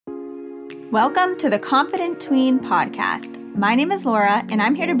Welcome to the Confident Tween podcast. My name is Laura, and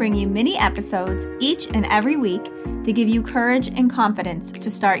I'm here to bring you mini episodes each and every week to give you courage and confidence to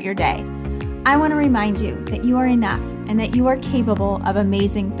start your day. I want to remind you that you are enough and that you are capable of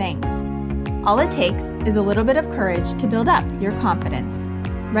amazing things. All it takes is a little bit of courage to build up your confidence.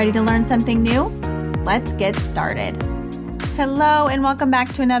 Ready to learn something new? Let's get started. Hello, and welcome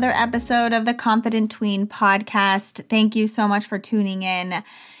back to another episode of the Confident Tween podcast. Thank you so much for tuning in.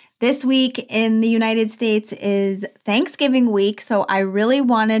 This week in the United States is Thanksgiving week, so I really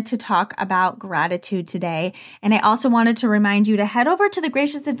wanted to talk about gratitude today. And I also wanted to remind you to head over to the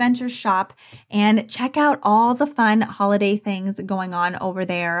Gracious Adventures shop and check out all the fun holiday things going on over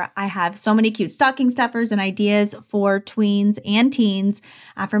there. I have so many cute stocking stuffers and ideas for tweens and teens,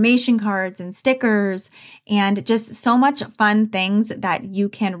 affirmation cards and stickers, and just so much fun things that you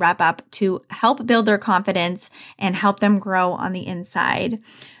can wrap up to help build their confidence and help them grow on the inside.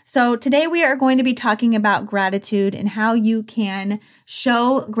 So today we are going to be talking about gratitude and how you can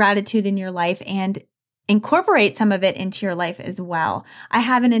show gratitude in your life and incorporate some of it into your life as well. I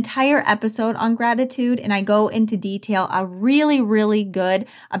have an entire episode on gratitude and I go into detail really good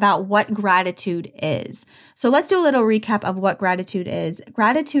about what gratitude is. So let's do a little recap of what gratitude is.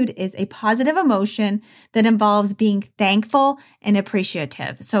 Gratitude is a positive emotion that involves being thankful and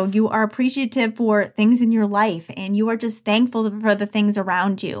appreciative. So you are appreciative for things in your life and you are just thankful for the things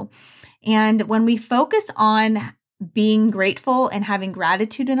around you. And when we focus on being grateful and having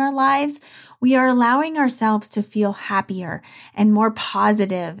gratitude in our lives, we are allowing ourselves to feel happier and more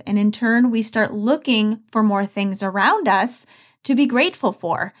positive. And in turn, we start looking for more things around us to be grateful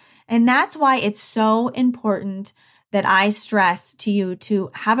for. And that's why it's so important that I stress to you to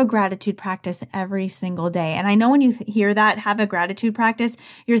have a gratitude practice every single day. And I know when you hear that, have a gratitude practice,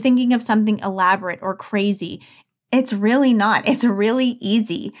 you're thinking of something elaborate or crazy. It's really not. It's really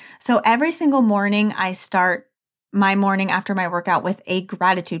easy. So every single morning, I start my morning after my workout with a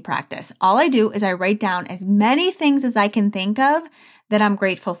gratitude practice. All I do is I write down as many things as I can think of that I'm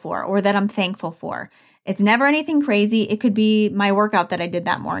grateful for or that I'm thankful for. It's never anything crazy. It could be my workout that I did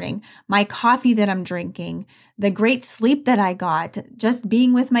that morning, my coffee that I'm drinking, the great sleep that I got, just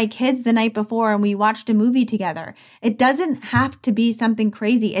being with my kids the night before and we watched a movie together. It doesn't have to be something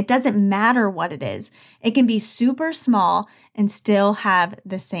crazy. It doesn't matter what it is. It can be super small and still have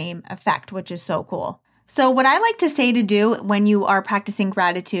the same effect, which is so cool. So what I like to say to do when you are practicing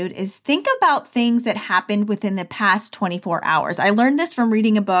gratitude is think about things that happened within the past 24 hours. I learned this from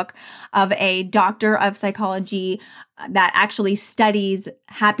reading a book of a doctor of psychology that actually studies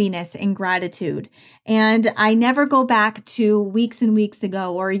happiness and gratitude. And I never go back to weeks and weeks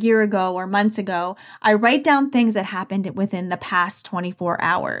ago or a year ago or months ago. I write down things that happened within the past 24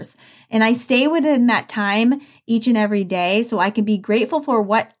 hours. And I stay within that time each and every day so I can be grateful for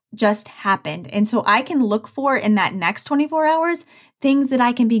what just happened. And so I can look for in that next 24 hours, things that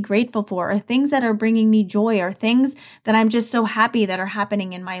I can be grateful for, or things that are bringing me joy, or things that I'm just so happy that are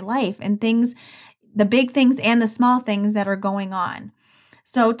happening in my life, and things, the big things and the small things that are going on.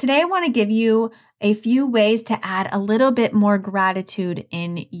 So today I want to give you a few ways to add a little bit more gratitude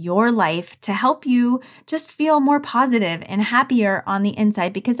in your life to help you just feel more positive and happier on the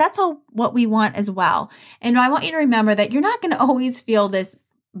inside, because that's what we want as well. And I want you to remember that you're not going to always feel this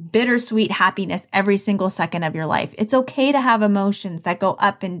bittersweet happiness every single second of your life. It's okay to have emotions that go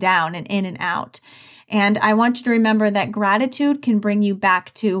up and down and in and out. And I want you to remember that gratitude can bring you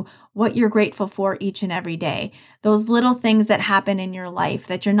back to what you're grateful for each and every day. Those little things that happen in your life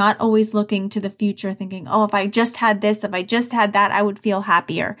that you're not always looking to the future thinking, oh, if I just had this, if I just had that, I would feel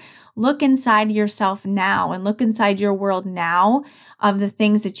happier. Look inside yourself now and look inside your world now of the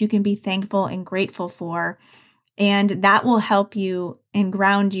things that you can be thankful and grateful for. And that will help you and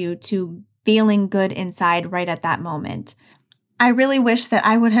ground you to feeling good inside right at that moment. I really wish that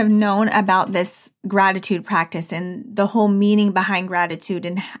I would have known about this gratitude practice and the whole meaning behind gratitude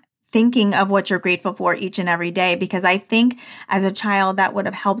and thinking of what you're grateful for each and every day, because I think as a child that would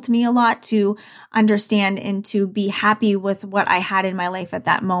have helped me a lot to understand and to be happy with what I had in my life at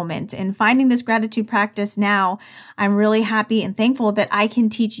that moment. And finding this gratitude practice now, I'm really happy and thankful that I can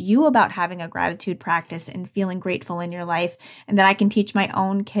teach you about having a gratitude practice and feeling grateful in your life, and that I can teach my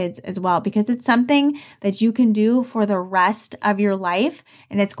own kids as well, because it's something that you can do for the rest of your life,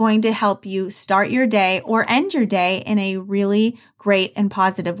 and it's going to help you start your day or end your day in a really great and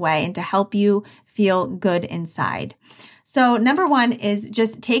positive way, and to help you feel good inside. So number one is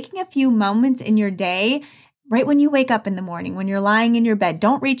just taking a few moments in your day, right when you wake up in the morning, when you're lying in your bed.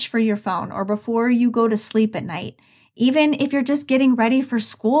 Don't reach for your phone, or before you go to sleep at night. Even if you're just getting ready for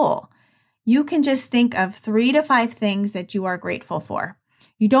school, you can just think of 3 to 5 things that you are grateful for.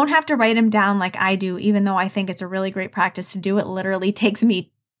 You don't have to write them down like I do, even though I think it's a really great practice to do. It literally takes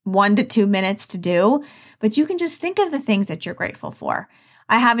me 1 to 2 minutes to do, but you can just think of the things that you're grateful for.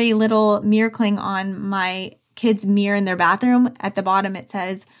 I have a little mirror cling on my kids' mirror in their bathroom. At the bottom, it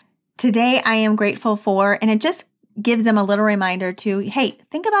says, "Today I am grateful for," and it just gives them a little reminder to, hey,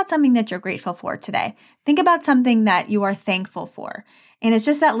 think about something that you're grateful for today. Think about something that you are thankful for. And it's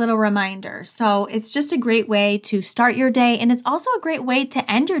just that little reminder. So it's just a great way to start your day. And it's also a great way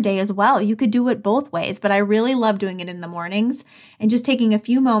to end your day as well. You could do it both ways, but I really love doing it in the mornings and just taking a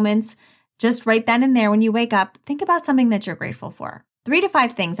few moments, just right then and there when you wake up, think about something that you're grateful for. 3 to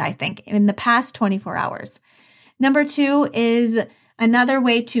 5 things, I think, in the past 24 hours. Number 2 is another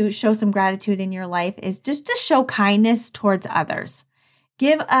way to show some gratitude in your life is just to show kindness towards others.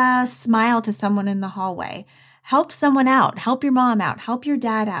 Give a smile to someone in the hallway. Help someone out. Help your mom out. Help your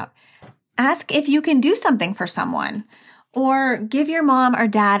dad out. Ask if you can do something for someone. Or give your mom or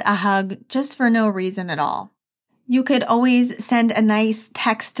dad a hug just for no reason at all. You could always send a nice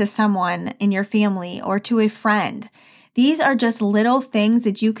text to someone in your family or to a friend. These are just little things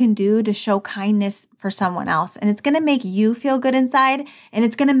that you can do to show kindness for someone else. And it's going to make you feel good inside, and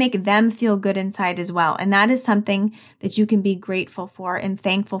it's going to make them feel good inside as well. And that is something that you can be grateful for and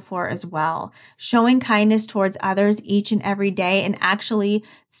thankful for as well. Showing kindness towards others each and every day and actually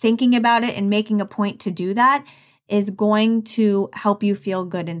thinking about it and making a point to do that is going to help you feel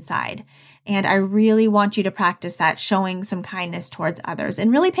good inside. And I really want you to practice that, showing some kindness towards others and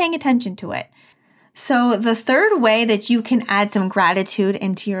really paying attention to it. So the third way that you can add some gratitude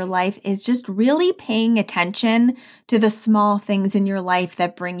into your life is just really paying attention to the small things in your life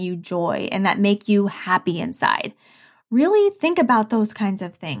that bring you joy and that make you happy inside. Really think about those kinds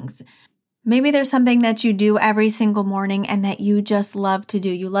of things. Maybe there's something that you do every single morning and that you just love to do.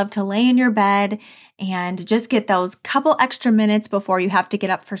 You love to lay in your bed and just get those couple extra minutes before you have to get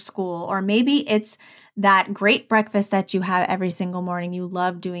up for school. Or maybe it's that great breakfast that you have every single morning. You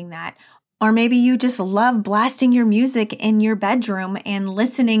love doing that. Or maybe you just love blasting your music in your bedroom and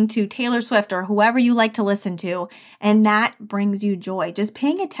listening to Taylor Swift or whoever you like to listen to, and that brings you joy. Just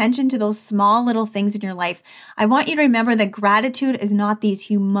paying attention to those small little things in your life. I want you to remember that gratitude is not these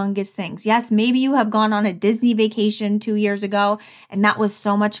humongous things. Yes, maybe you have gone on a Disney vacation 2 years ago, and that was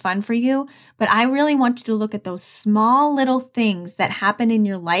so much fun for you, but I really want you to look at those small little things that happen in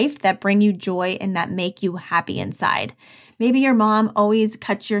your life that bring you joy and that make you happy inside. Maybe your mom always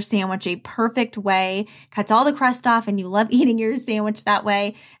cuts your sandwich a perfect way, cuts all the crust off, and you love eating your sandwich that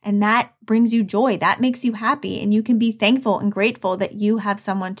way. And that brings you joy. That makes you happy. And you can be thankful and grateful that you have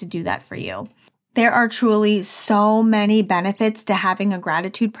someone to do that for you. There are truly so many benefits to having a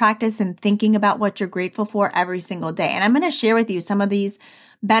gratitude practice and thinking about what you're grateful for every single day. And I'm going to share with you some of these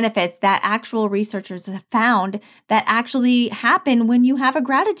benefits that actual researchers have found that actually happen when you have a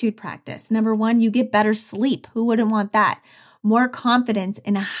gratitude practice. Number 1, you get better sleep. Who wouldn't want that? More confidence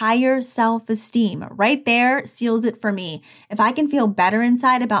and a higher self-esteem. Right there seals it for me. If I can feel better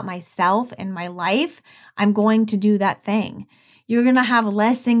inside about myself and my life, I'm going to do that thing. You're going to have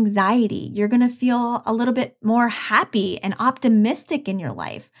less anxiety. You're going to feel a little bit more happy and optimistic in your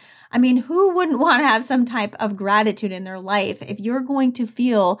life. I mean, who wouldn't want to have some type of gratitude in their life if you're going to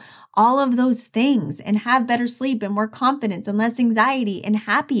feel all of those things and have better sleep and more confidence and less anxiety and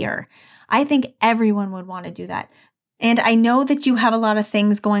happier? I think everyone would want to do that. And I know that you have a lot of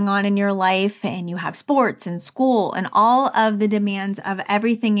things going on in your life and you have sports and school and all of the demands of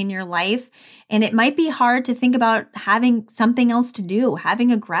everything in your life. And it might be hard to think about having something else to do,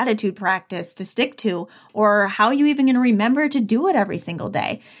 having a gratitude practice to stick to, or how are you even going to remember to do it every single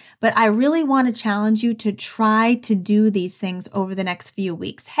day? But I really want to challenge you to try to do these things over the next few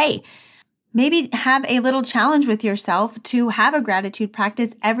weeks. Hey, maybe have a little challenge with yourself to have a gratitude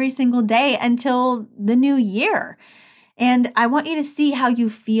practice every single day until the new year. And I want you to see how you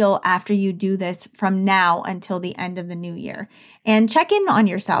feel after you do this from now until the end of the new year. And check in on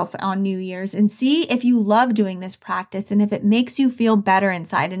yourself on New Year's and see if you love doing this practice and if it makes you feel better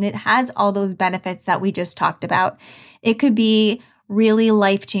inside. And it has all those benefits that we just talked about. It could be really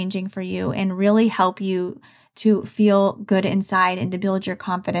life-changing for you and really help you to feel good inside and to build your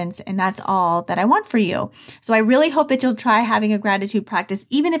confidence. And that's all that I want for you. So I really hope that you'll try having a gratitude practice,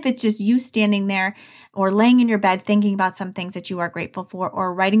 even if it's just you standing there or laying in your bed thinking about some things that you are grateful for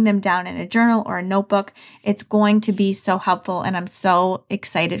or writing them down in a journal or a notebook. It's going to be so helpful and I'm so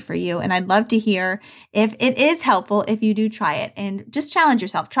excited for you. And I'd love to hear if it is helpful if you do try it and just challenge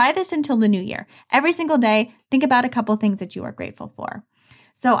yourself. Try this until the new year. Every single day, think about a couple things that you are grateful for.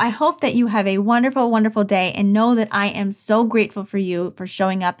 So I hope that you have a wonderful, wonderful day, and know that I am so grateful for you for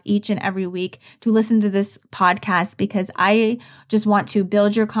showing up each and every week to listen to this podcast, because I just want to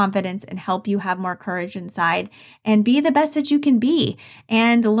build your confidence and help you have more courage inside and be the best that you can be,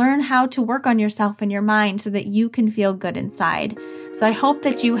 and learn how to work on yourself and your mind so that you can feel good inside. So I hope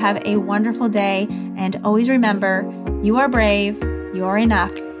that you have a wonderful day, and always remember, you are brave, you are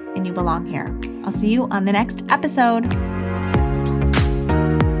enough, and you belong here. I'll see you on the next episode.